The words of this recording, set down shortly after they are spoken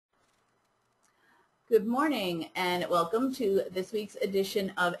Good morning and welcome to this week's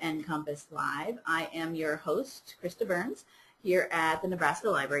edition of NCompass Live. I am your host, Krista Burns, here at the Nebraska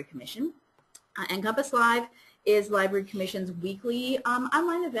Library Commission. NCompass Live is Library Commission's weekly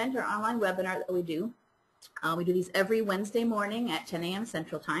online event or online webinar that we do. We do these every Wednesday morning at 10 a.m.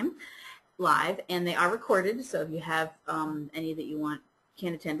 Central Time live, and they are recorded, so if you have any that you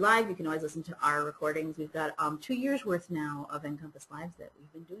can't attend live, you can always listen to our recordings. We've got 2 years worth now of NCompass Lives that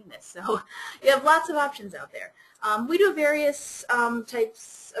we've been doing this, so you have lots of options out there. We do various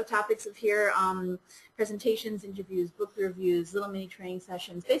types of topics of here, presentations, interviews, book reviews, little mini training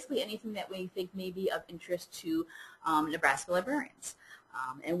sessions, basically anything that we think may be of interest to Nebraska librarians.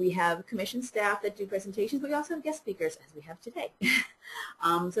 And we have commission staff that do presentations, but we also have guest speakers, as we have today.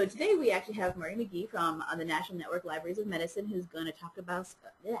 So today we actually have Marty Magee from the National Network Libraries of Medicine, who's going to talk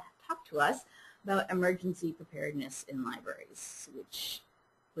to us about emergency preparedness in libraries, which,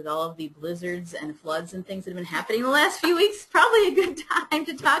 with all of the blizzards and floods and things that have been happening in the last few weeks, probably a good time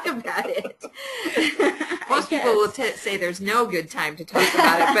to talk about it. Most people will say there's no good time to talk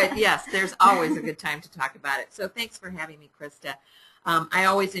about it, but yes, there's always a good time to talk about it. So thanks for having me, Krista. I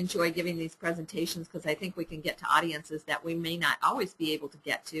always enjoy giving these presentations because I think we can get to audiences that we may not always be able to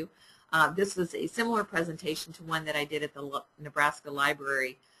get to. This was a similar presentation to one that I did at the Nebraska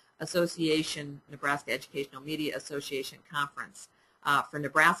Library Association, Nebraska Educational Media Association Conference for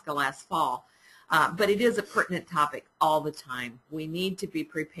Nebraska last fall. But it is a pertinent topic all the time. We need to be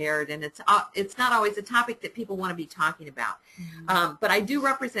prepared, and it's not always a topic that people want to be talking about. Mm-hmm. But I do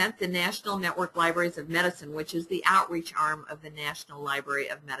represent the National Network Libraries of Medicine, which is the outreach arm of the National Library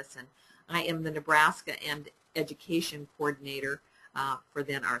of Medicine. I am the Nebraska and Education Coordinator for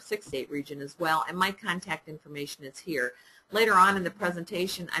then our 6-state region as well, and my contact information is here. Later on in the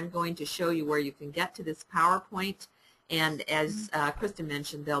presentation, I'm going to show you where you can get to this PowerPoint. And as Krista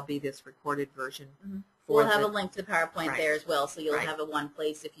mentioned, there'll be this recorded version. Mm-hmm. We'll have a link to the PowerPoint there as well, so you'll have a one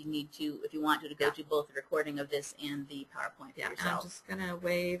place if you need to, if you want to go to both the recording of this and the PowerPoint for yourself. I'm just gonna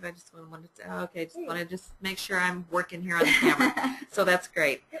wave. I just wanted to make sure I'm working here on the camera. So that's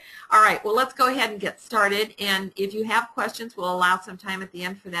great. Yep. All right. Well, let's go ahead and get started. And if you have questions, we'll allow some time at the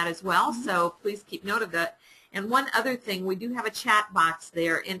end for that as well. Mm-hmm. So please keep note of that. And one other thing, we do have a chat box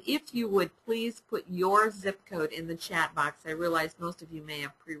there, and if you would please put your zip code in the chat box. I realize most of you may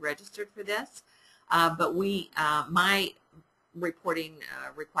have pre-registered for this, but my reporting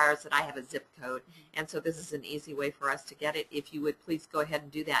requires that I have a zip code, and so this is an easy way for us to get it. If you would please go ahead and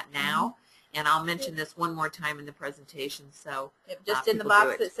do that now, and I'll mention this one more time in the presentation. So just in the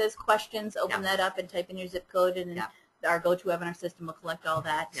box that says questions, open that up and type in your zip code, and our GoToWebinar system will collect all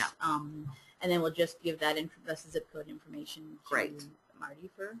that. And then we'll just give that zip code information to Marty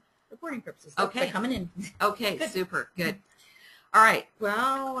for reporting purposes. Okay. They're coming in. Okay, good. Super, good. All right,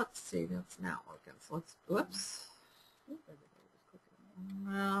 well, let's see, that's not working. So let's, whoops.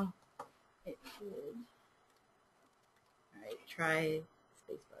 Well, it should. All right, try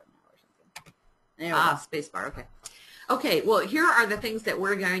spacebar now or something. There we go. Spacebar, okay. Okay, well, here are the things that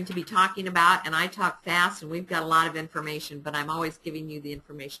we're going to be talking about, and I talk fast, and we've got a lot of information, but I'm always giving you the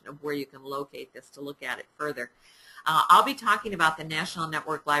information of where you can locate this to look at it further. I'll be talking about the National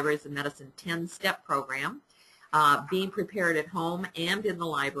Network Libraries of Medicine 10-step program, being prepared at home and in the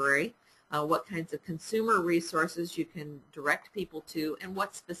library, what kinds of consumer resources you can direct people to, and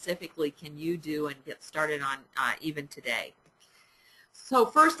what specifically can you do and get started on even today. So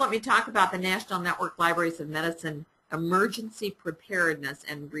first, let me talk about the National Network Libraries of Medicine Emergency Preparedness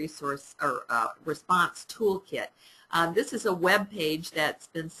and Resource or Response Toolkit. This is a web page that's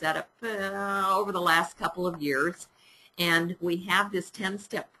been set up over the last couple of years, and we have this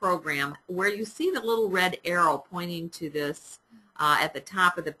 10-step program where you see the little red arrow pointing to this at the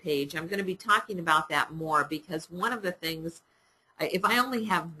top of the page. I'm going to be talking about that more because one of the things, if I only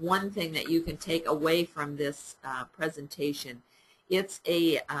have one thing that you can take away from this presentation, it's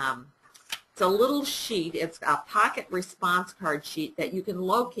a little sheet. It's a pocket response card sheet that you can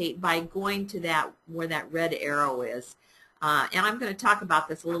locate by going to where that red arrow is. And I'm going to talk about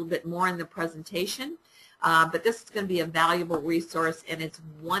this a little bit more in the presentation, but this is going to be a valuable resource, and it's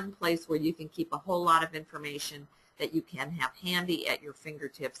one place where you can keep a whole lot of information that you can have handy at your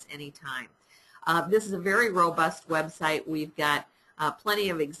fingertips anytime. This is a very robust website. We've got plenty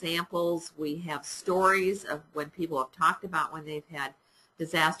of examples. We have stories of when people have talked about when they've had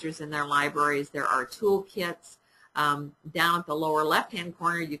disasters in their libraries. There are toolkits. Down at the lower left-hand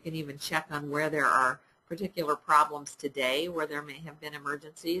corner, you can even check on where there are particular problems today, where there may have been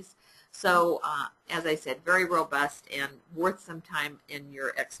emergencies. So, as I said, very robust and worth some time in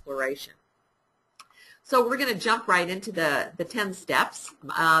your exploration. So we're going to jump right into the 10 steps.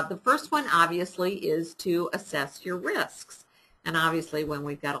 The first one, obviously, is to assess your risks. And obviously, when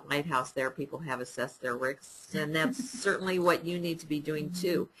we've got a lighthouse there, people have assessed their risks, and that's certainly what you need to be doing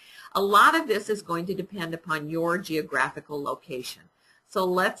too. A lot of this is going to depend upon your geographical location. So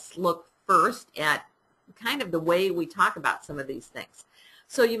let's look first at kind of the way we talk about some of these things.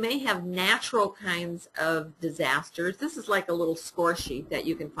 So you may have natural kinds of disasters. This is like a little score sheet that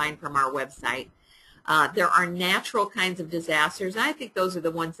you can find from our website. There are natural kinds of disasters. I think those are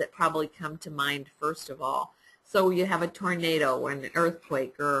the ones that probably come to mind first of all. So you have a tornado or an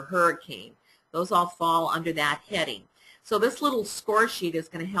earthquake or a hurricane. Those all fall under that heading. So this little score sheet is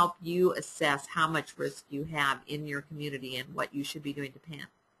going to help you assess how much risk you have in your community and what you should be doing to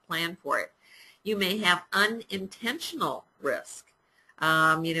plan for it. You may have unintentional risk.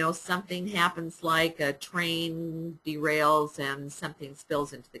 You know, something happens like a train derails and something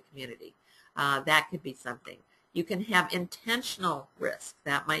spills into the community. That could be something. You can have intentional risk.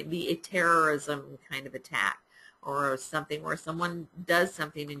 That might be a terrorism kind of attack, or something where someone does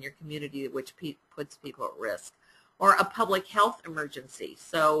something in your community which puts people at risk, or a public health emergency.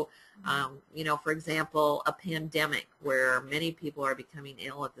 So, you know, for example, a pandemic where many people are becoming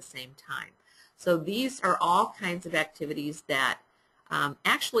ill at the same time. So these are all kinds of activities that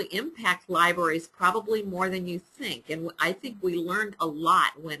actually impact libraries probably more than you think. And I think we learned a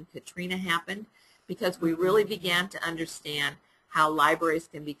lot when Katrina happened, because we really began to understand how libraries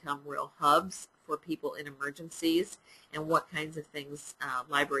can become real hubs for people in emergencies and what kinds of things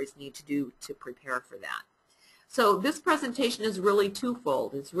libraries need to do to prepare for that. So this presentation is really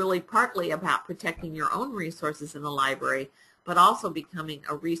twofold. It's really partly about protecting your own resources in the library, but also becoming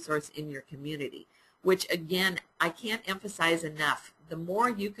a resource in your community, which again, I can't emphasize enough. The more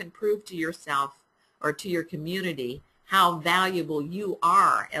you can prove to yourself or to your community how valuable you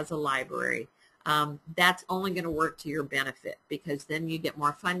are as a library, that's only going to work to your benefit, because then you get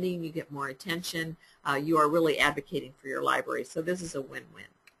more funding, you get more attention, you are really advocating for your library. So this is a win-win.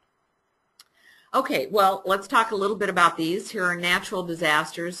 Okay, well, let's talk a little bit about these. Here are natural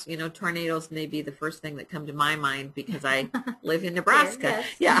disasters. You know, tornadoes may be the first thing that come to my mind because I live in Nebraska.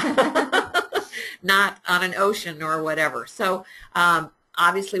 Yes. Yeah, not on an ocean or whatever. So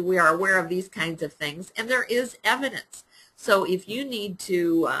obviously we are aware of these kinds of things, and there is evidence. So if you need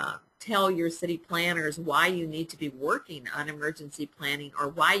to tell your city planners why you need to be working on emergency planning, or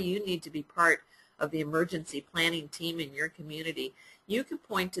why you need to be part of the emergency planning team in your community, you can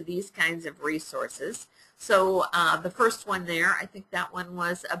point to these kinds of resources. So the first one there, I think that one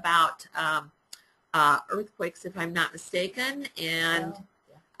was about earthquakes, if I'm not mistaken. And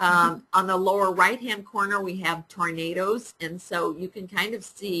on the lower right-hand corner, we have tornadoes. And so you can kind of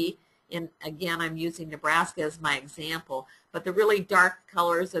see, and again, I'm using Nebraska as my example, but the really dark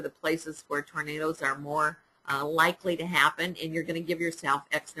colors are the places where tornadoes are more likely to happen, and you're going to give yourself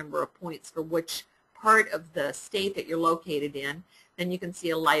X number of points for which part of the state that you're located in. Then you can see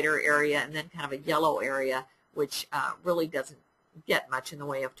a lighter area and then kind of a yellow area, which really doesn't get much in the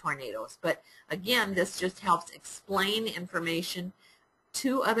way of tornadoes. But again, this just helps explain information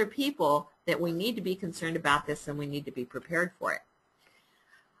to other people that we need to be concerned about this and we need to be prepared for it.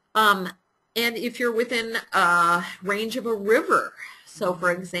 And if you're within range of a river, so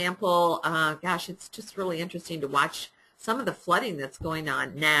for example, gosh, it's just really interesting to watch some of the flooding that's going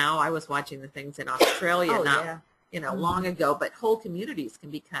on now. I was watching the things in Australia long ago, but whole communities can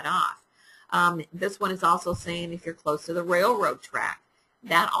be cut off. This one is also saying if you're close to the railroad track,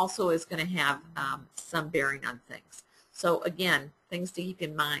 that also is going to have some bearing on things. So again, things to keep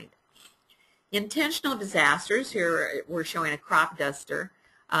in mind. Intentional disasters, here we're showing a crop duster,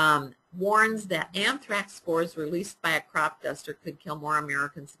 warns that anthrax spores released by a crop duster could kill more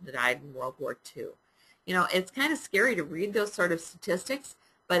Americans than died in World War II. You know, it's kind of scary to read those sort of statistics,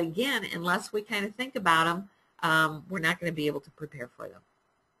 but again, unless we kind of think about them, we're not going to be able to prepare for them.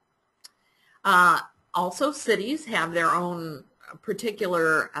 Also, cities have their own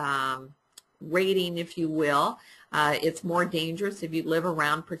particular rating, if you will. It's more dangerous if you live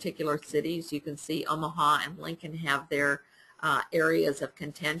around particular cities. You can see Omaha and Lincoln have their areas of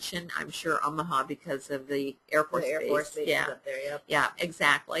contention. I'm sure Omaha because of the Air Force Base. The Air Force Base is up there, yep. Yeah,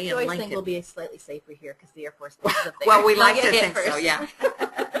 exactly. So and I Lincoln. think we'll be slightly safer here because the Air Force Base is up there. Well, we like to We'll get think hit so, first. yeah.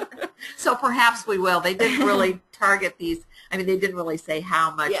 So perhaps we will. They didn't really target these. I mean, they didn't really say how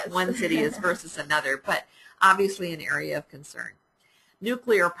much one city is versus another, but obviously an area of concern.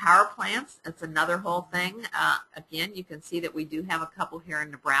 Nuclear power plants, that's another whole thing. Again, you can see that we do have a couple here in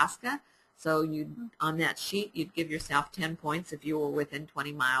Nebraska. So on that sheet, you'd give yourself 10 points if you were within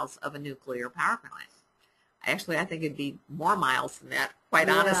 20 miles of a nuclear power plant. Actually, I think it'd be more miles than that, quite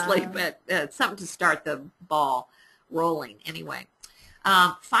honestly, but it's something to start the ball rolling anyway.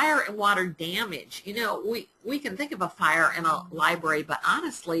 Fire and water damage. You know, we can think of a fire in a library, but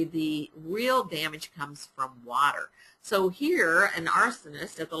honestly, the real damage comes from water. So here, an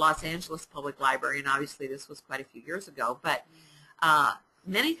arsonist at the Los Angeles Public Library, and obviously this was quite a few years ago, but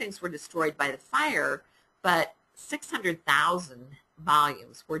many things were destroyed by the fire, but 600,000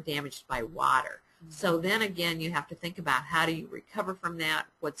 volumes were damaged by water. So then again, you have to think about how do you recover from that?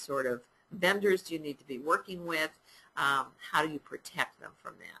 What sort of vendors do you need to be working with? How do you protect them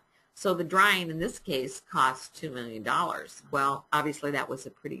from that? So the drying in this case cost $2 million. Well, obviously that was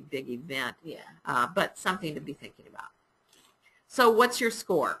a pretty big event, but something to be thinking about. So what's your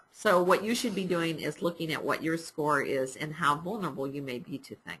score? So what you should be doing is looking at what your score is and how vulnerable you may be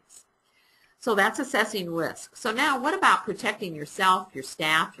to things. So that's assessing risk. So now what about protecting yourself, your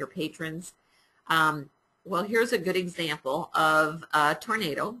staff, your patrons? Well, here's a good example of a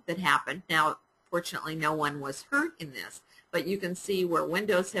tornado that happened. Now, fortunately, no one was hurt in this, but you can see where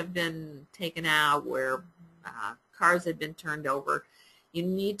windows have been taken out, where cars have been turned over. You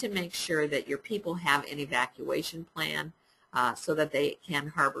need to make sure that your people have an evacuation plan so that they can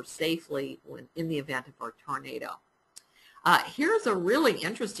harbor safely in the event of a tornado. Here's a really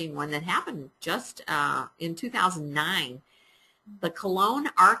interesting one that happened just in 2009. The Cologne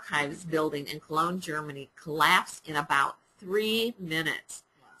Archives building in Cologne, Germany collapsed in about 3 minutes.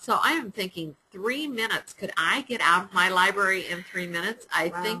 So I am thinking 3 minutes. Could I get out of my library in 3 minutes? I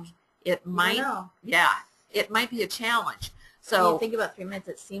think it might, it might be a challenge. So when you think about 3 minutes,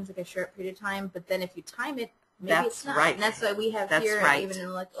 it seems like a short period of time, but then if you time it, maybe it's not. Right. And that's why we have here, even in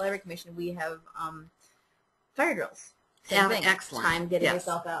the Library Commission, we have fire drills. Same thing. Excellent. Time getting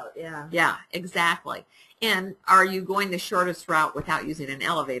yourself out. Yeah, exactly. And are you going the shortest route without using an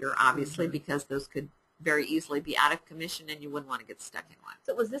elevator, obviously, because those could very easily be out of commission and you wouldn't want to get stuck in one.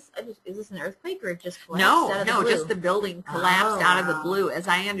 So is this an earthquake or just collapsed out of the blue? No, just the building collapsed out of the blue. As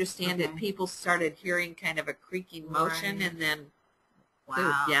I understand it, people started hearing kind of a creaking motion and then,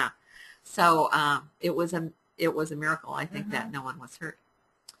 yeah. So it was a miracle, I think, that no one was hurt.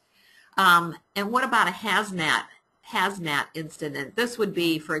 And what about a hazmat incident? This would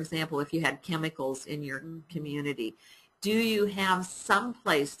be, for example, if you had chemicals in your community. Do you have some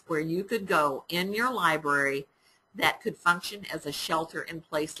place where you could go in your library that could function as a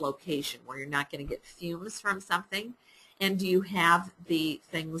shelter-in-place location where you're not going to get fumes from something? And do you have the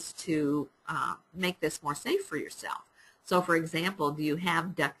things to make this more safe for yourself? So, for example, do you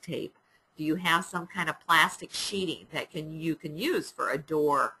have duct tape? Do you have some kind of plastic sheeting that you can use for a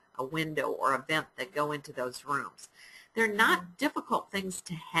door, a window, or a vent that go into those rooms? They're not difficult things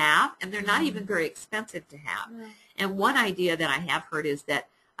to have, and they're not even very expensive to have. And one idea that I have heard is that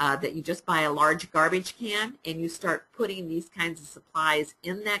that you just buy a large garbage can and you start putting these kinds of supplies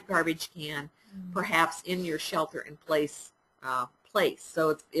in that garbage can, perhaps in your shelter-in-place place.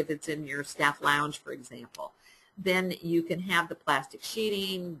 So if it's in your staff lounge, for example, then you can have the plastic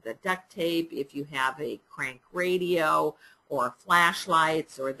sheeting, the duct tape, if you have a crank radio or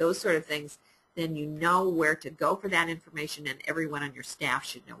flashlights or those sort of things, then you know where to go for that information, and everyone on your staff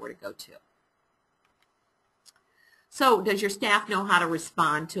should know where to go to. So does your staff know how to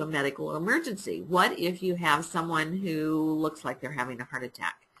respond to a medical emergency? What if you have someone who looks like they're having a heart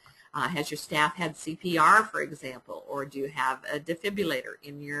attack? Has your staff had CPR, for example, or do you have a defibrillator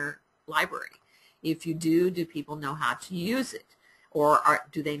in your library? If you do people know how to use it? Or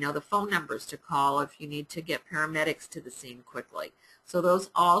do they know the phone numbers to call if you need to get paramedics to the scene quickly? So those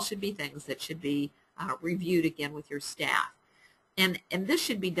all should be things that should be reviewed again with your staff. And this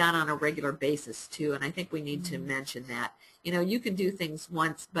should be done on a regular basis too, and I think we need to mention that. You know, you can do things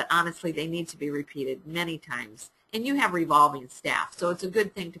once, but honestly they need to be repeated many times. And you have revolving staff, so it's a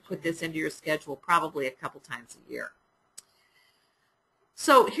good thing to put this into your schedule probably a couple times a year.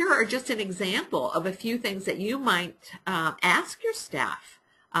 So here are just an example of a few things that you might ask your staff.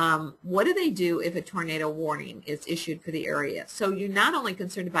 What do they do if a tornado warning is issued for the area? So you're not only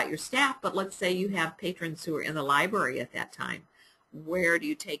concerned about your staff, but let's say you have patrons who are in the library at that time. Where do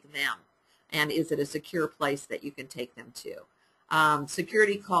you take them? And is it a secure place that you can take them to?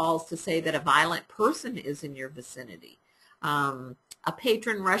 Security calls to say that a violent person is in your vicinity. A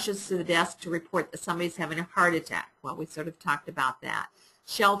patron rushes to the desk to report that somebody's having a heart attack. Well, we sort of talked about that.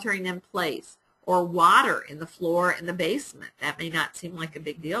 Sheltering in place, or water in the floor in the basement. That may not seem like a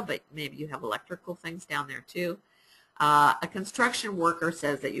big deal, but maybe you have electrical things down there too. A construction worker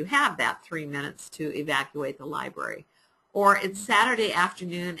says that you have that 3 minutes to evacuate the library. Or it's Saturday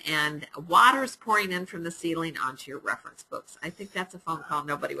afternoon and water's pouring in from the ceiling onto your reference books. I think that's a phone call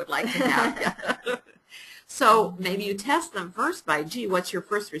nobody would like to have. So maybe you test them first by, gee, what's your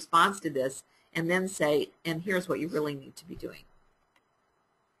first response to this? And then say, and here's what you really need to be doing.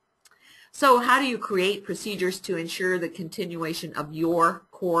 So how do you create procedures to ensure the continuation of your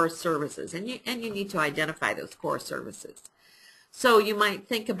core services? And you need to identify those core services. So you might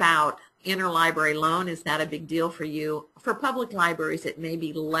think about interlibrary loan. Is that a big deal for you? For public libraries, it may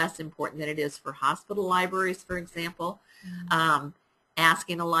be less important than it is for hospital libraries, for example.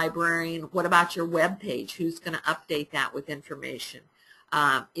 Asking a librarian, what about your web page? Who's going to update that with information?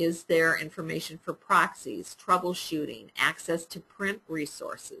 Is there information for proxies, troubleshooting, access to print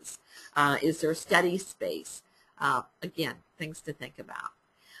resources? Is there study space? Again, things to think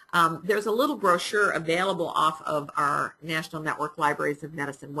about. There's a little brochure available off of our National Network Libraries of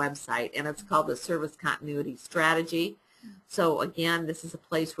Medicine website, and it's called the Service Continuity Strategy. So again, this is a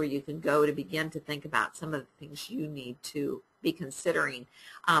place where you can go to begin to think about some of the things you need to be considering.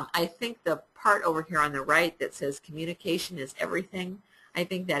 I think the part over here on the right that says communication is everything, I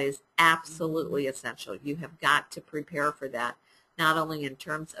think that is absolutely essential. You have got to prepare for that, not only in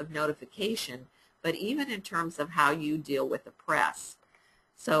terms of notification, but even in terms of how you deal with the press.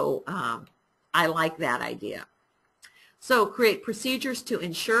 So I like that idea. So create procedures to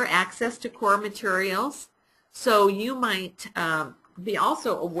ensure access to core materials. So you might be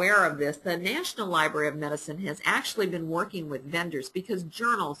also aware of this. The National Library of Medicine has actually been working with vendors, because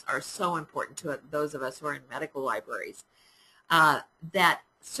journals are so important to those of us who are in medical libraries, that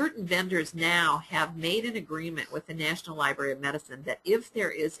certain vendors now have made an agreement with the National Library of Medicine that if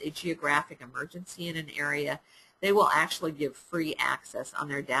there is a geographic emergency in an area, they will actually give free access on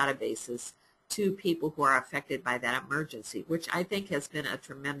their databases to people who are affected by that emergency, which I think has been a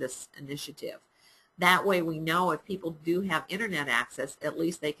tremendous initiative. That way we know if people do have internet access, at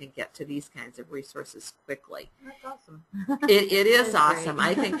least they can get to these kinds of resources quickly. That's awesome. It is That's awesome. great.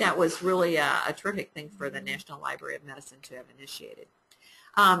 I think that was really a terrific thing for the National Library of Medicine to have initiated.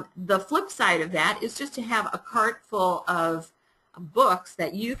 The flip side of that is just to have a cart full of books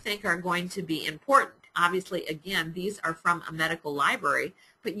that you think are going to be important. Obviously, again, these are from a medical library,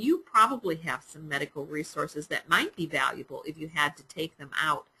 but you probably have some medical resources that might be valuable if you had to take them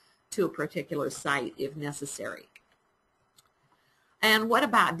out to a particular site if necessary. And what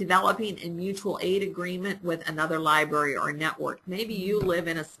about developing a mutual aid agreement with another library or network? Maybe you live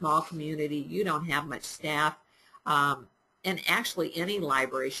in a small community, you don't have much staff, and actually any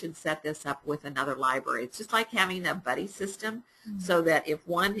library should set this up with another library. It's just like having a buddy system, so that if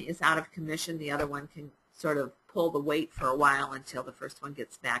one is out of commission, the other one can sort of pull the weight for a while until the first one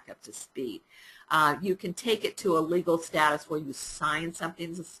gets back up to speed. You can take it to a legal status where you sign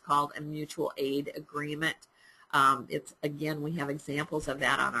something that's called a mutual aid agreement. Again, we have examples of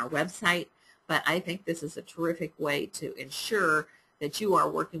that on our website, but I think this is a terrific way to ensure that you are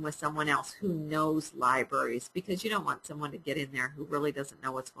working with someone else who knows libraries, because you don't want someone to get in there who really doesn't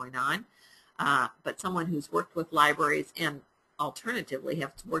know what's going on, but someone who's worked with libraries and alternatively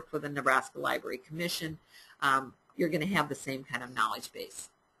have worked with the Nebraska Library Commission. You're going to have the same kind of knowledge base.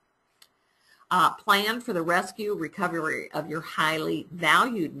 Plan for the rescue, recovery of your highly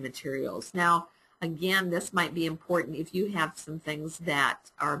valued materials. Now, again, this might be important if you have some things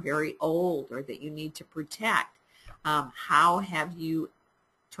that are very old or that you need to protect. How have you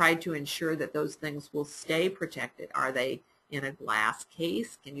tried to ensure that those things will stay protected? Are they in a glass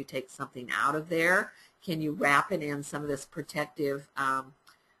case? Can you take something out of there? Can you wrap it in some of this protective,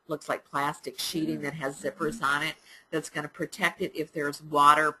 looks like plastic sheeting that has zippers on it that's going to protect it if there's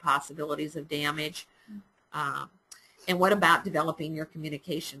water possibilities of damage? And what about developing your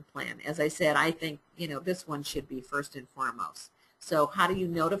communication plan? As I said, I think, this one should be first and foremost. So how do you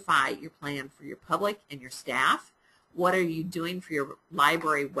notify your plan for your public and your staff? What are you doing for your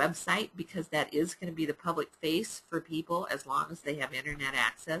library website? Because that is going to be the public face for people as long as they have internet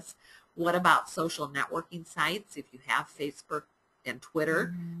access. What about social networking sites? If you have Facebook and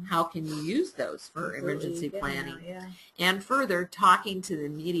Twitter, how can you use those for emergency planning? And further, talking to the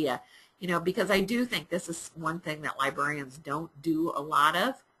media, because I do think this is one thing that librarians don't do a lot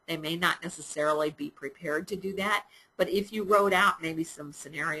of. They may not necessarily be prepared to do that, but if you wrote out maybe some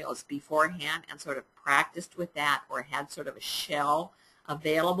scenarios beforehand and sort of practiced with that, or had sort of a shell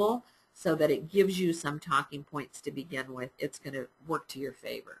available so that it gives you some talking points to begin with, it's going to work to your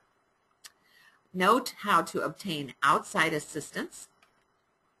favor. Note how to obtain outside assistance.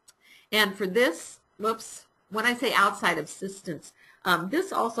 And for this, when I say outside assistance,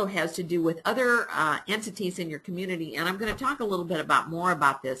 this also has to do with other entities in your community, and I'm going to talk a little bit more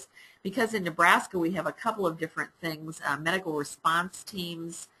about this, because in Nebraska we have a couple of different things, medical response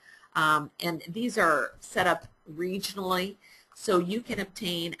teams, and these are set up regionally, so you can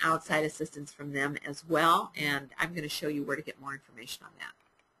obtain outside assistance from them as well, and I'm going to show you where to get more information on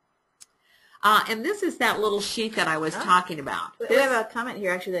that. And this is that little sheet that I was talking about. We have a comment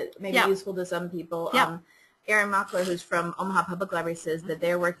here actually that may be useful to some people. Yeah. Aaron Mockler, who's from Omaha Public Library, says that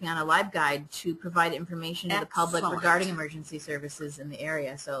they're working on a live guide to provide information to the public regarding emergency services in the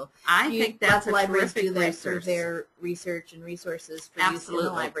area. So I think that's a libraries terrific do that for resource. their research and resources for use in the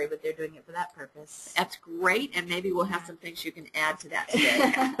library, but they're doing it for that purpose. That's great, and maybe we'll have some things you can add to that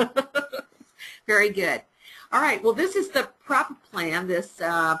today. Very good. All right, well, this is the PREP plan, this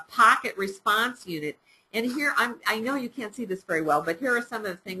pocket response unit. And here, I know you can't see this very well, but here are some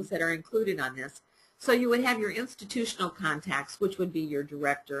of the things that are included on this. So you would have your institutional contacts, which would be your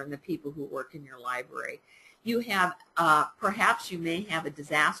director and the people who work in your library. You have, perhaps you may have a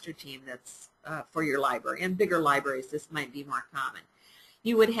disaster team that's for your library. In bigger libraries, this might be more common.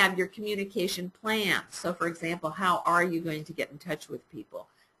 You would have your communication plan. So for example, how are you going to get in touch with people?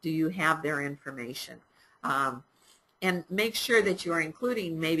 Do you have their information? And make sure that you are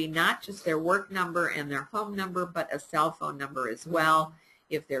including maybe not just their work number and their home number, but a cell phone number as well.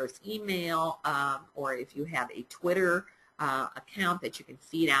 If there's email or if you have a Twitter account that you can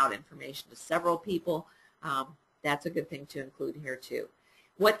feed out information to several people, that's a good thing to include here too.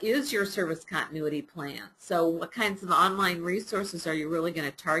 What is your service continuity plan? So what kinds of online resources are you really going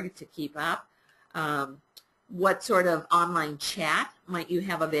to target to keep up? What sort of online chat might you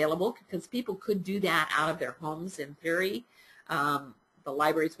have available? Because people could do that out of their homes in theory. The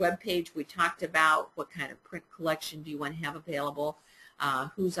library's webpage, we talked about what kind of print collection do you want to have available.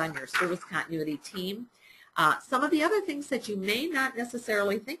 Who's on your service continuity team. Some of the other things that you may not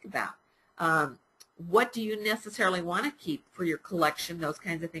necessarily think about. What do you necessarily want to keep for your collection, those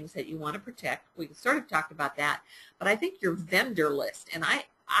kinds of things that you want to protect. We sort of talked about that, but I think your vendor list, and I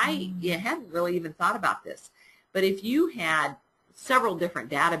hadn't really even thought about this, but if you had several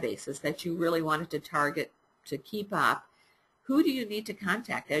different databases that you really wanted to target to keep up, who do you need to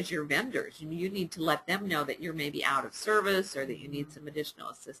contact as your vendors? You need to let them know that you're maybe out of service or that you need some additional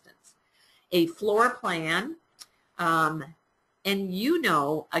assistance. A floor plan, and you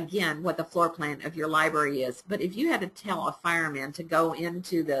know, again, what the floor plan of your library is, but if you had to tell a fireman to go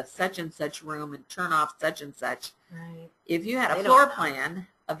into the such and such room and turn off such and such, if you had a floor plan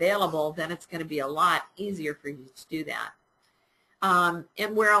available, then it's going to be a lot easier for you to do that.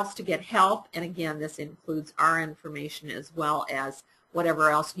 And where else to get help, and again, this includes our information as well as whatever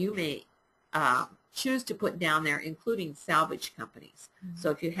else you may choose to put down there, including salvage companies.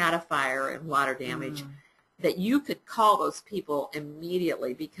 So if you had a fire and water damage, that you could call those people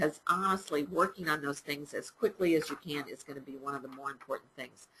immediately, because honestly, working on those things as quickly as you can is going to be one of the more important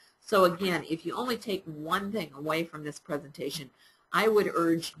things. So again, if you only take one thing away from this presentation, I would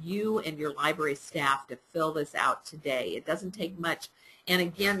urge you and your library staff to fill this out today. It doesn't take much. And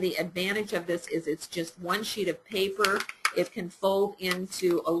again, the advantage of this is it's just one sheet of paper. It can fold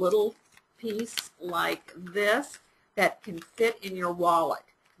into a little piece like this that can fit in your wallet.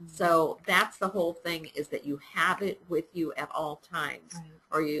 So that's the whole thing, is that you have it with you at all times.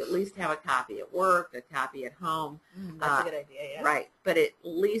 Or you at least have a copy at work, a copy at home. That's a good idea, yeah. Right. But at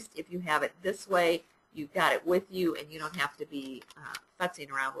least if you have it this way, you've got it with you, and you don't have to be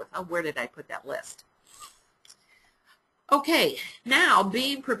futzing around with, oh, where did I put that list? Okay, now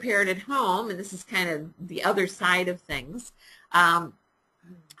being prepared at home, and this is kind of the other side of things.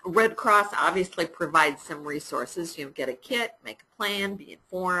 Red Cross obviously provides some resources. You get a kit, make a plan, be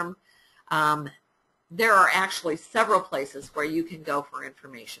informed. There are actually several places where you can go for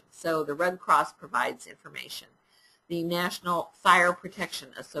information. So the Red Cross provides information. The National Fire Protection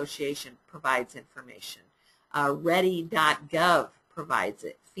Association provides information. Ready.gov provides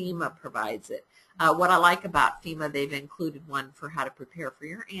it. FEMA provides it. What I like about FEMA, they've included one for how to prepare for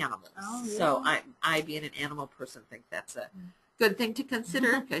your animals. Oh, yeah. So I, being an animal person, think that's a good thing to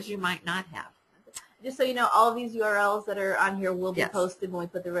consider, because you might not have. Just so you know, all of these URLs that are on here will be posted when we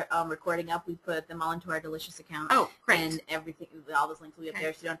put the recording up. We put them all into our Delicious account. Oh, great. And everything, all those links will be up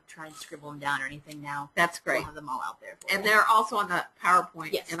there, so you don't have to try and scribble them down or anything now. That's great. We'll have them all out there for and they're also on the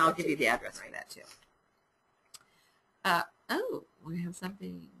PowerPoint, and I'll give you the address for that too. Oh, we have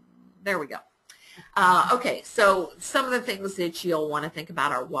something. There we go. Okay, so some of the things that you'll want to think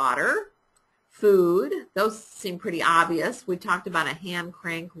about are water, food. Those seem pretty obvious. We talked about a hand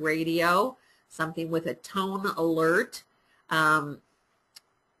crank radio, something with a tone alert.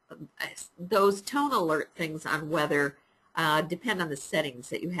 Those tone alert things on weather depend on the settings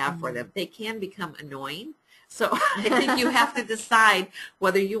that you have for them. They can become annoying. So I think you have to decide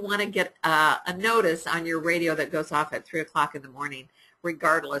whether you want to get a notice on your radio that goes off at 3 o'clock in the morning,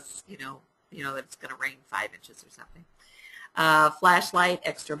 regardless, that it's going to rain 5 inches or something. Flashlight,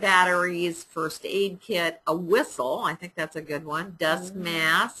 extra batteries, first aid kit, a whistle, I think that's a good one, dust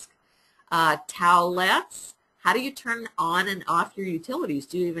mask, towelettes. How do you turn on and off your utilities?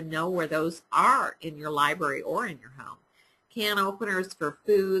 Do you even know where those are in your library or in your home? Can openers for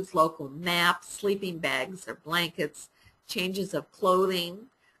foods, local maps, sleeping bags or blankets, changes of clothing,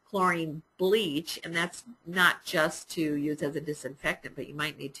 chlorine bleach, and that's not just to use as a disinfectant, but you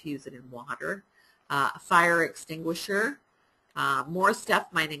might need to use it in water, a fire extinguisher. More stuff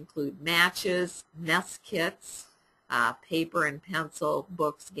might include matches, mess kits, paper and pencil,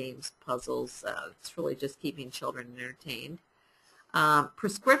 books, games, puzzles. It's really just keeping children entertained.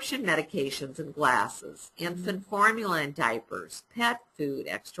 Prescription medications and glasses, infant formula and diapers, pet food,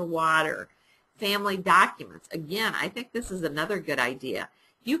 extra water, family documents. Again, I think this is another good idea.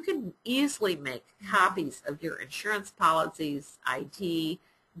 You can easily make copies of your insurance policies, ID,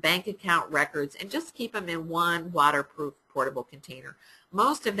 bank account records, and just keep them in one waterproof portable container.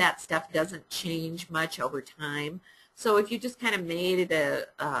 Most of that stuff doesn't change much over time. So if you just kind of made it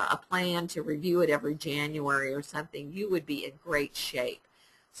a plan to review it every January or something, you would be in great shape.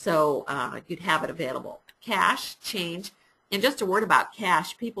 So you'd have it available. Cash, change, and just a word about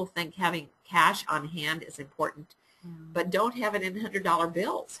cash. People think having cash on hand is important, but don't have it in $100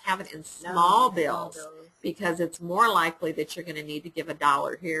 bills. Have it in small bills, because it's more likely that you're going to need to give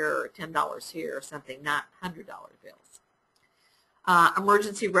 $1 here or $10 here or something, not $100 bills.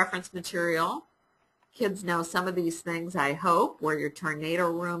 Emergency reference material. Kids know some of these things, I hope, where your tornado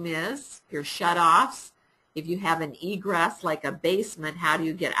room is, your shutoffs. If you have an egress like a basement, how do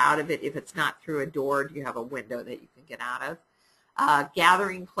you get out of it if it's not through a door? Do you have a window that you can get out of?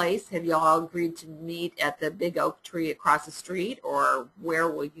 Gathering place, have you all agreed to meet at the big oak tree across the street, or where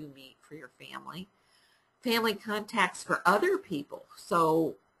will you meet for your family? Family contacts for other people,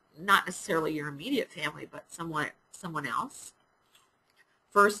 so not necessarily your immediate family, but someone else.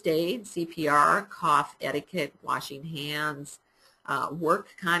 First aid, CPR, cough etiquette, washing hands,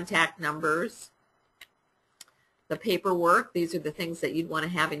 work contact numbers, the paperwork. These are the things that you'd want to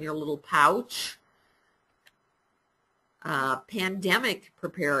have in your little pouch. Pandemic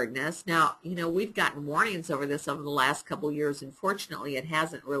preparedness. Now, we've gotten warnings over this over the last couple of years, and fortunately it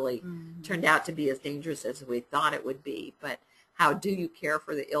hasn't really turned out to be as dangerous as we thought it would be. But how do you care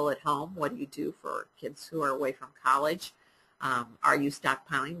for the ill at home? What do you do for kids who are away from college? Are you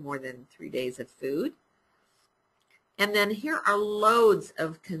stockpiling more than 3 days of food? And then here are loads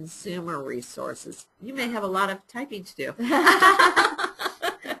of consumer resources. You may have a lot of typing to do.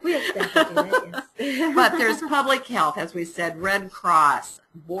 We expect to do that, yes. But there's public health, as we said, Red Cross,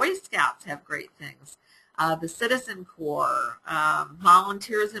 Boy Scouts have great things, the Citizen Corps,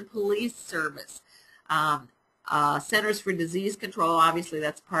 volunteers and police service, Centers for Disease Control. Obviously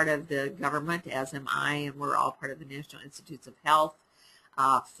that's part of the government, as am I, and we're all part of the National Institutes of Health.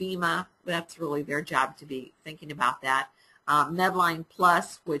 FEMA, that's really their job to be thinking about that. Medline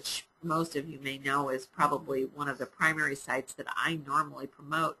Plus, which most of you may know is probably one of the primary sites that I normally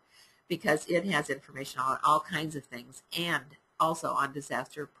promote, because it has information on all kinds of things and also on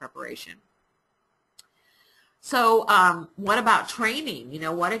disaster preparation. So what about training?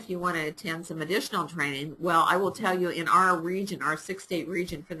 What if you want to attend some additional training? Well, I will tell you, in our region, our 6-state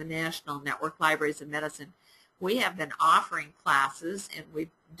region for the National Network Libraries of Medicine, we have been offering classes, and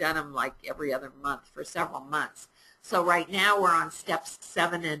we've done them like every other month for several months. So right now we're on steps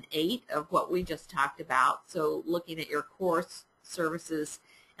 7 and 8 of what we just talked about. So looking at your course services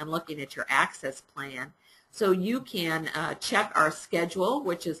and looking at your access plan. So you can check our schedule,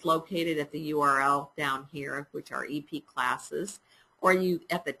 which is located at the URL down here, which are EP classes. Or you,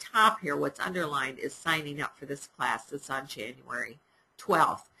 at the top here, what's underlined is signing up for this class that's on January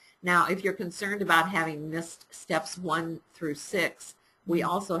 12th. Now, if you're concerned about having missed steps 1 through 6, we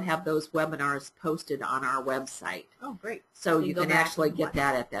also have those webinars posted on our website. Oh, great. So you can actually get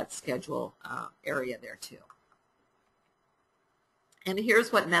that at that schedule area there too. And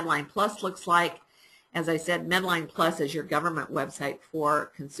here's what Medline Plus looks like. As I said, Medline Plus is your government website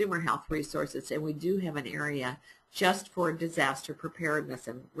for consumer health resources, and we do have an area just for disaster preparedness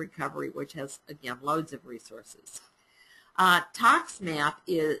and recovery, which has, again, loads of resources. ToxMap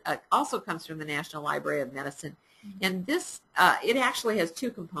also comes from the National Library of Medicine, and this, it actually has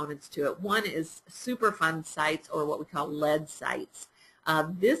 2 components to it. One is Superfund sites, or what we call lead sites.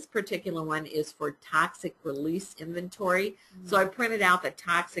 This particular one is for toxic release inventory. So I printed out the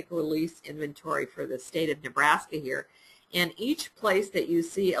toxic release inventory for the state of Nebraska here, and each place that you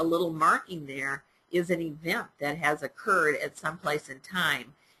see a little marking there is an event that has occurred at some place in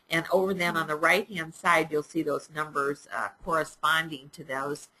time. And over then on the right-hand side, you'll see those numbers corresponding to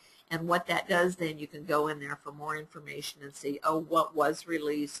those. And what that does, then you can go in there for more information and see, oh, what was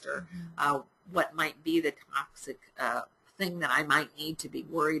released, or what might be the toxic thing that I might need to be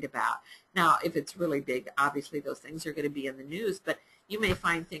worried about. Now, if it's really big, obviously those things are going to be in the news, but you may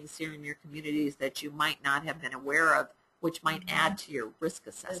find things here in your communities that you might not have been aware of, which might add to your risk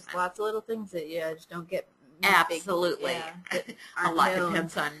assessment. There's lots of little things that you just don't get. Absolutely. A lot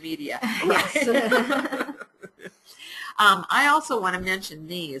depends on media. Yes. I also want to mention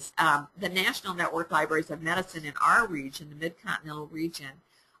these. The National Network Libraries of Medicine in our region, the MidContinental Region,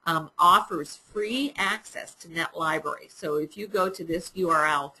 offers free access to NetLibrary. So if you go to this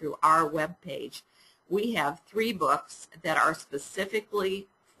URL through our webpage, we have 3 books that are specifically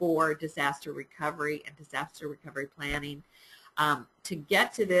for disaster recovery and disaster recovery planning. To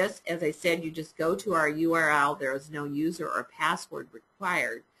get to this, as I said, you just go to our URL. There is no user or password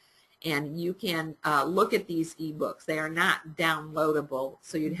required. And you can look at these ebooks. They are not downloadable,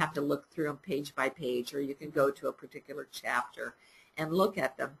 so you'd have to look through them page by page, or you can go to a particular chapter and look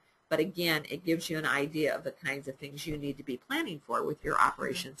at them. But again, it gives you an idea of the kinds of things you need to be planning for with your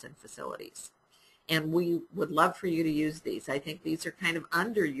operations and facilities. And we would love for you to use these. I think these are kind of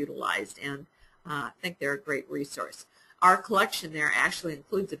underutilized, and I think they're a great resource. Our collection there actually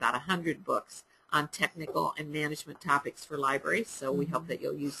includes about 100 books on technical and management topics for libraries, so we hope that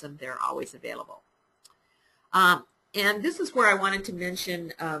you'll use them. They're always available. And this is where I wanted to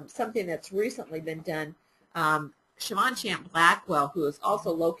mention something that's recently been done. Siobhan Champ Blackwell, who is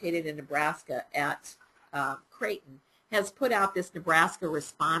also located in Nebraska at Creighton, has put out this Nebraska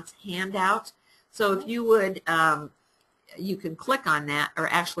Response handout. So if you would, you can click on that, or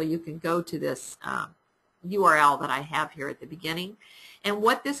actually you can go to this URL that I have here at the beginning. And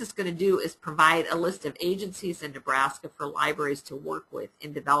what this is going to do is provide a list of agencies in Nebraska for libraries to work with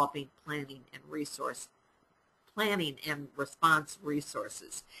in developing planning and response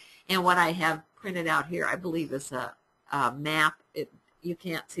resources. And what I have printed out here, I believe, is a map. You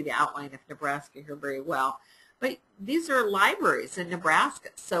can't see the outline of Nebraska here very well, but these are libraries in Nebraska.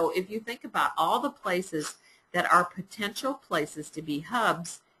 So if you think about all the places that are potential places to be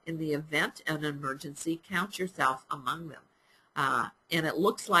hubs in the event of an emergency, count yourself among them. And it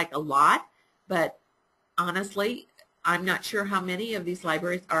looks like a lot, but honestly, I'm not sure how many of these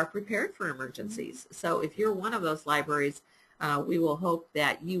libraries are prepared for emergencies. So if you're one of those libraries, we will hope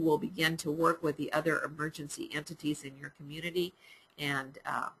that you will begin to work with the other emergency entities in your community and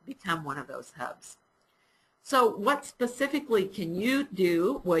become one of those hubs. So what specifically can you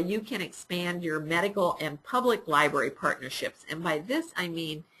do? Well, you can expand your medical and public library partnerships. And by this, I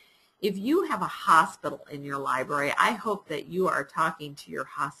mean, if you have a hospital in your library, I hope that you are talking to your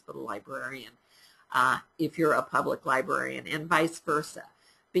hospital librarian if you're a public librarian, and vice versa,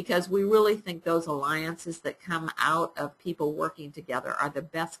 because we really think those alliances that come out of people working together are the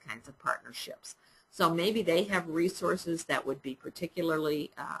best kinds of partnerships. So maybe they have resources that would be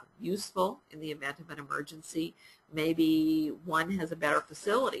particularly useful in the event of an emergency. Maybe one has a better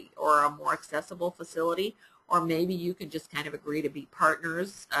facility or a more accessible facility, or maybe you can just kind of agree to be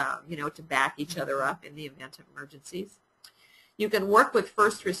partners, to back each other up in the event of emergencies. You can work with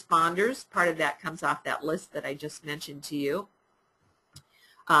first responders. Part of that comes off that list that I just mentioned to you.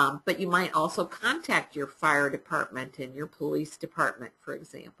 But you might also contact your fire department and your police department, for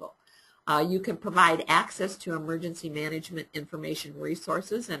example. You can provide access to emergency management information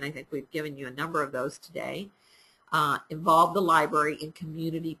resources, and I think we've given you a number of those today. Involve the library in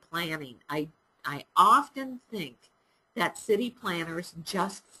community planning. I often think that city planners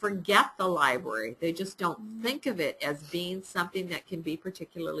just forget the library. They just don't think of it as being something that can be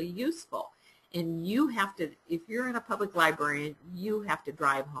particularly useful. And you have to, if you're in a public library, you have to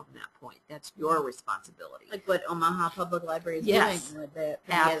drive home that point. That's your responsibility. Like what Omaha Public Library is yes, doing with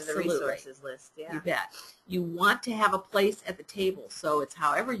the resources list. Yeah. You bet. You want to have a place at the table, so it's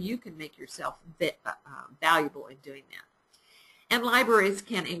however you can make yourself valuable in doing that. And libraries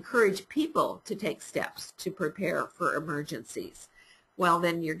can encourage people to take steps to prepare for emergencies. Well,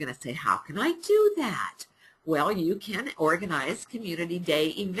 then you're going to say, how can I do that? Well, you can organize community day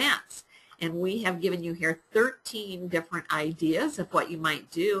events. And we have given you here 13 different ideas of what you might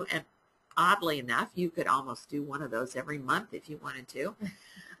do. And oddly enough, you could almost do one of those every month if you wanted to.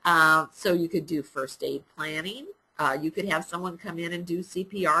 So you could do first aid planning. You could have someone come in and do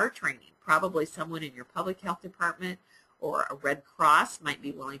CPR training. Probably someone in your public health department or a Red Cross might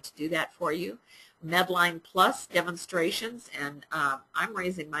be willing to do that for you. Medline Plus demonstrations, and I'm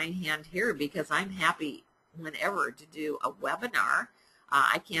raising my hand here because I'm happy whenever to do a webinar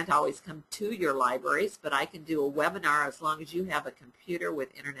I can't always come to your libraries, but I can do a webinar as long as you have a computer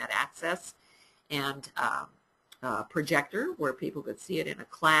with internet access and a projector where people could see it in a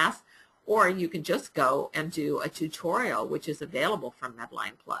class, or you can just go and do a tutorial, which is available from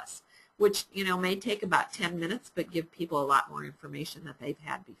Medline Plus, which may take about 10 minutes but give people a lot more information than they've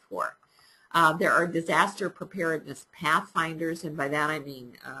had before. There are disaster preparedness pathfinders, and by that I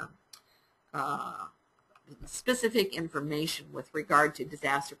mean specific information with regard to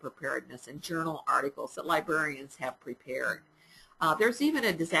disaster preparedness and journal articles that librarians have prepared. There's even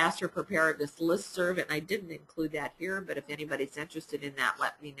a disaster preparedness listserv, and I didn't include that here, but if anybody's interested in that,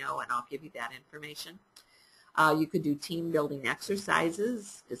 let me know and I'll give you that information. You could do team building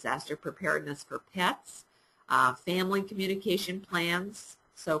exercises, disaster preparedness for pets, family communication plans.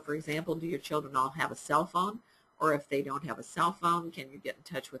 So for example, do your children all have a cell phone? Or if they don't have a cell phone, can you get in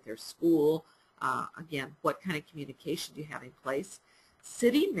touch with their school? Again, what kind of communication do you have in place?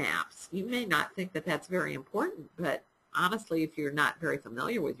 City maps. You may not think that that's very important, but honestly, if you're not very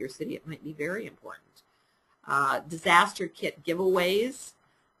familiar with your city, it might be very important. Disaster kit giveaways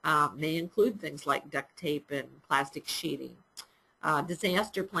may include things like duct tape and plastic sheeting.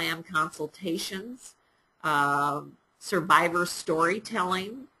 Disaster plan consultations, survivor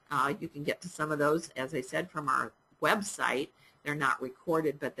storytelling. You can get to some of those, as I said, from our website. They're not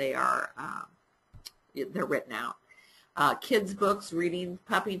recorded, but they are they're written out. Kids books, reading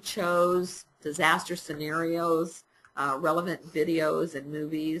puppy shows, disaster scenarios, relevant videos and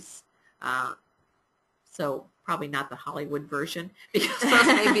movies. So probably not the Hollywood version, because those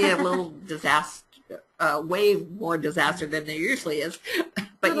may be a little disaster, way more disaster than there usually is,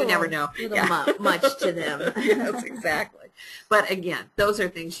 but you never know. Much to them. Yes, exactly. But again, those are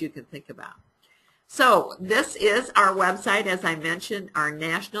things you can think about. So this is our website, as I mentioned, our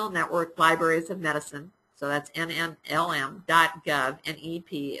National Network Libraries of Medicine. So that's nnlm.gov, and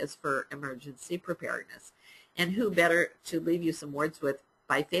EP is for emergency preparedness. And who better to leave you some words with?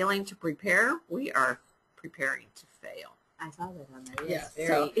 By failing to prepare, we are preparing to fail. I saw that on there. Yes,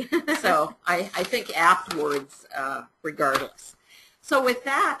 so I think apt words regardless. So with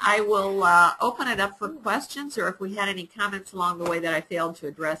that, I will open it up for questions, or if we had any comments along the way that I failed to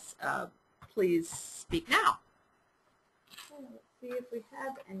address, please speak now. Let's see if we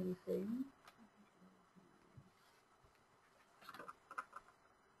have anything.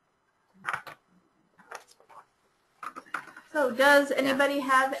 So does anybody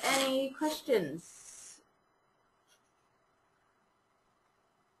have any questions?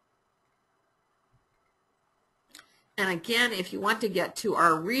 And again, if you want to get to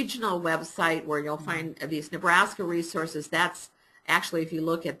our regional website where you'll find these Nebraska resources, that's actually, if you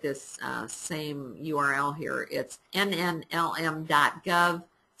look at this same URL here, it's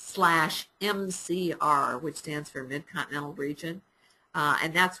nnlm.gov/MCR, which stands for MidContinental Region.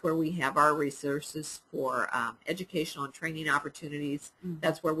 And that's where we have our resources for educational and training opportunities.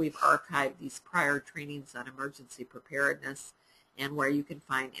 That's where we've archived these prior trainings on emergency preparedness, and where you can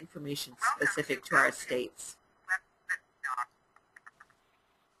find information specific to our states.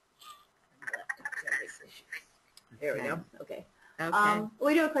 There we go. Okay. Okay.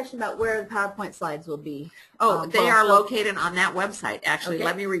 We do have a question about where the PowerPoint slides will be. Oh, they are located on that website. Actually, Okay.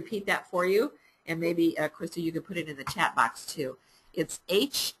 let me repeat that for you, and maybe, Krista, you could put it in the chat box too. It's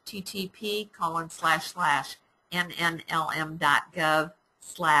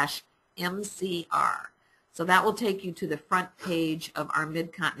http://nnlm.gov/MCR. So that will take you to the front page of our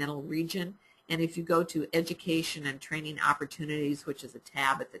MidContinental Region. And if you go to Education and Training Opportunities, which is a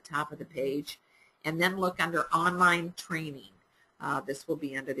tab at the top of the page, and then look under Online Training, this will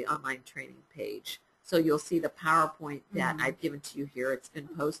be under the Online Training page. So you'll see the PowerPoint that I've given to you here. It's been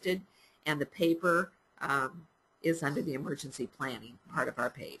posted, and the paper is under the emergency planning part of our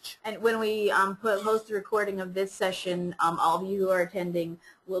page. And when we post the recording of this session, all of you who are attending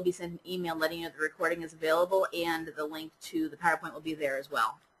will be sent an email letting you know the recording is available, and the link to the PowerPoint will be there as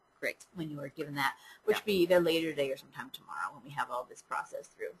well. Great. When you are given that, which will be either later today or sometime tomorrow when we have all this process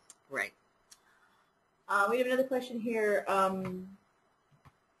through. Right. We have another question here. I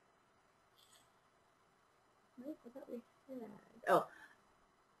thought we had. Oh.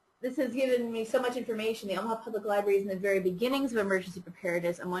 This has given me so much information. The Omaha Public Library is in the very beginnings of emergency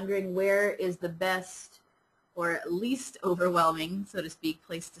preparedness. I'm wondering where is the best or least overwhelming, so to speak,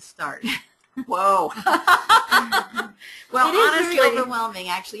 place to start? Whoa. Well, it is honestly, very overwhelming,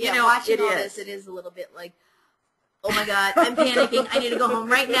 actually. Yeah, watching all this, it is a little bit like, oh my God, I'm panicking. I need to go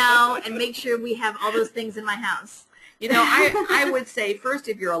home right now and make sure we have all those things in my house. You know, I would say first,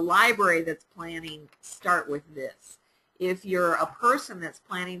 if you're a library that's planning, start with this. If you're a person that's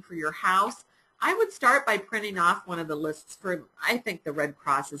planning for your house, I would start by printing off one of the lists for, I think the Red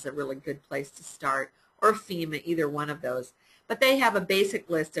Cross is a really good place to start, or FEMA, either one of those. But they have a basic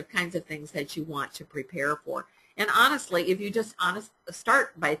list of kinds of things that you want to prepare for. And honestly, if you just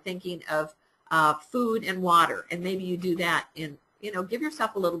start by thinking of food and water, and maybe you do that in, give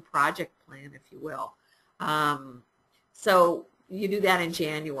yourself a little project plan, if you will. So you do that in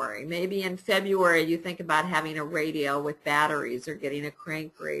January. Maybe in February you think about having a radio with batteries or getting a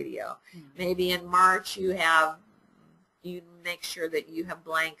crank radio. Maybe in March you make sure that you have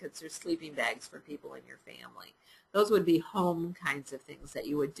blankets or sleeping bags for people in your family. Those would be home kinds of things that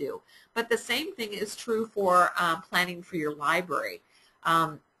you would do. But the same thing is true for planning for your library.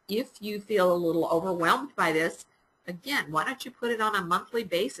 If you feel a little overwhelmed by this, again, why don't you put it on a monthly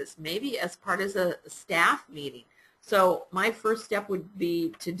basis, maybe as part of a staff meeting. So my first step would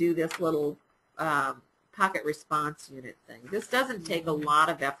be to do this little pocket response unit thing. This doesn't take a lot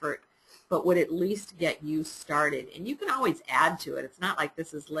of effort, but would at least get you started. And you can always add to it. It's not like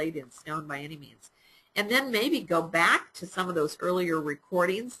this is laid in stone by any means. And then maybe go back to some of those earlier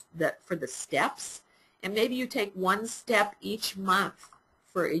recordings for the steps, and maybe you take one step each month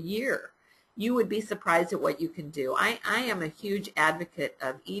for a year. You would be surprised at what you can do. I am a huge advocate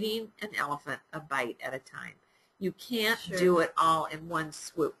of eating an elephant a bite at a time. You can't do it all in one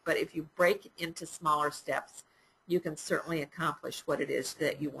swoop, but if you break it into smaller steps, you can certainly accomplish what it is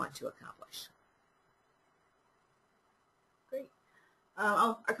that you want to accomplish. Great.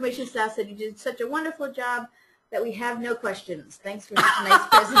 Our commission staff said you did such a wonderful job that we have no questions. Thanks for such a nice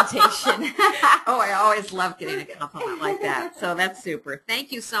presentation. Oh, I always love getting a compliment like that. So that's super.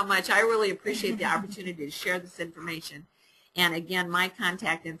 Thank you so much. I really appreciate the opportunity to share this information. And again, my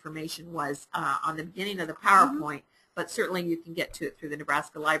contact information was on the beginning of the PowerPoint, but certainly you can get to it through the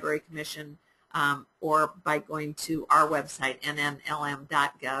Nebraska Library Commission or by going to our website,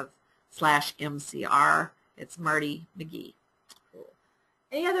 nnlm.gov/MCR. It's Marty Magee.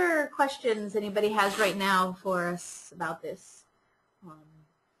 Any other questions anybody has right now for us about this?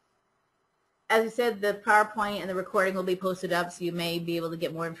 As I said, the PowerPoint and the recording will be posted up, so you may be able to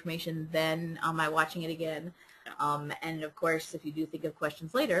get more information then by watching it again. And of course, if you do think of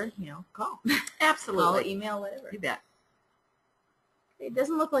questions later, call. Absolutely. Call, email, whatever. You bet. It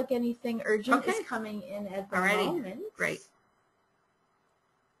doesn't look like anything urgent is coming in at the moment. Great.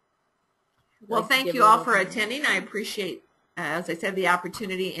 Well, thank you all for attending. I appreciate, as I said, the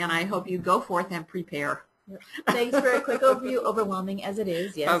opportunity, and I hope you go forth and prepare. Thanks for a quick overview, overwhelming as it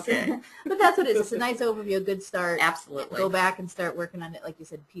is, yes. Okay. But that's what it is. It's a nice overview, a good start. Absolutely. Go back and start working on it, like you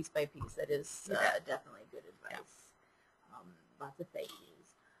said, piece by piece. That is definitely good advice. Lots of thank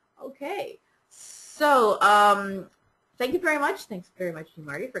yous. Okay. So, thank you very much. Thanks very much to you,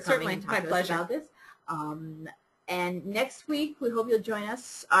 Marty, for coming and talking to us about this. And next week, we hope you'll join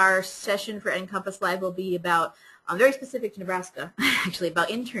us. Our session for NCompass Live will be about, very specific to Nebraska, actually, about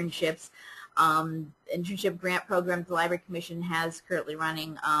internships. Internship grant program the Library Commission has currently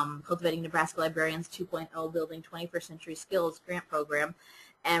running, Cultivating Nebraska Librarians 2.0 Building 21st Century Skills grant program.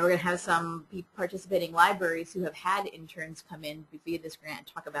 And we're going to have some participating libraries who have had interns come in via this grant and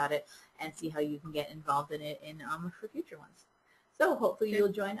talk about it and see how you can get involved in it for future ones. So hopefully you'll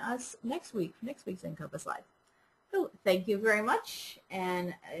join us next week for next week's NCompass Live. So thank you very much.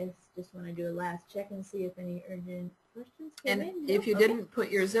 And I just want to do a last check and see if any urgent questions came in. And if you didn't put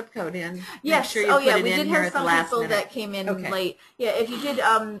your zip code in, yes. make sure you put it we in did here have at the some last people minute. that came in late. Yeah, if you did,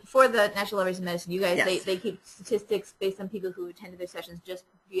 for the National Libraries of Medicine, you guys, they keep statistics based on people who attended their sessions just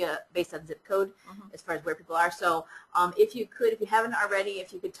based on zip code as far as where people are. So if you haven't already,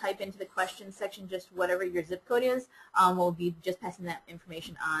 if you could type into the questions section just whatever your zip code is, we'll be just passing that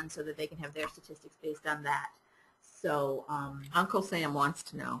information on so that they can have their statistics based on that. So Uncle Sam wants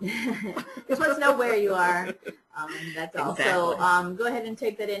to know. Just wants to know where you are. That's all. Exactly. So go ahead and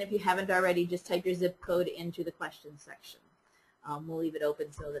type that in. If you haven't already, just type your zip code into the questions section. We'll leave it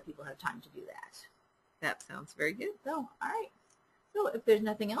open so that people have time to do that. That sounds very good. So, all right. So if there's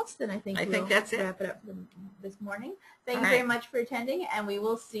nothing else, then I think we'll that's wrap it up for this morning. Thank all you right. very much for attending, and we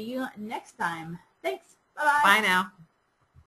will see you next time. Thanks. Bye-bye. Bye now.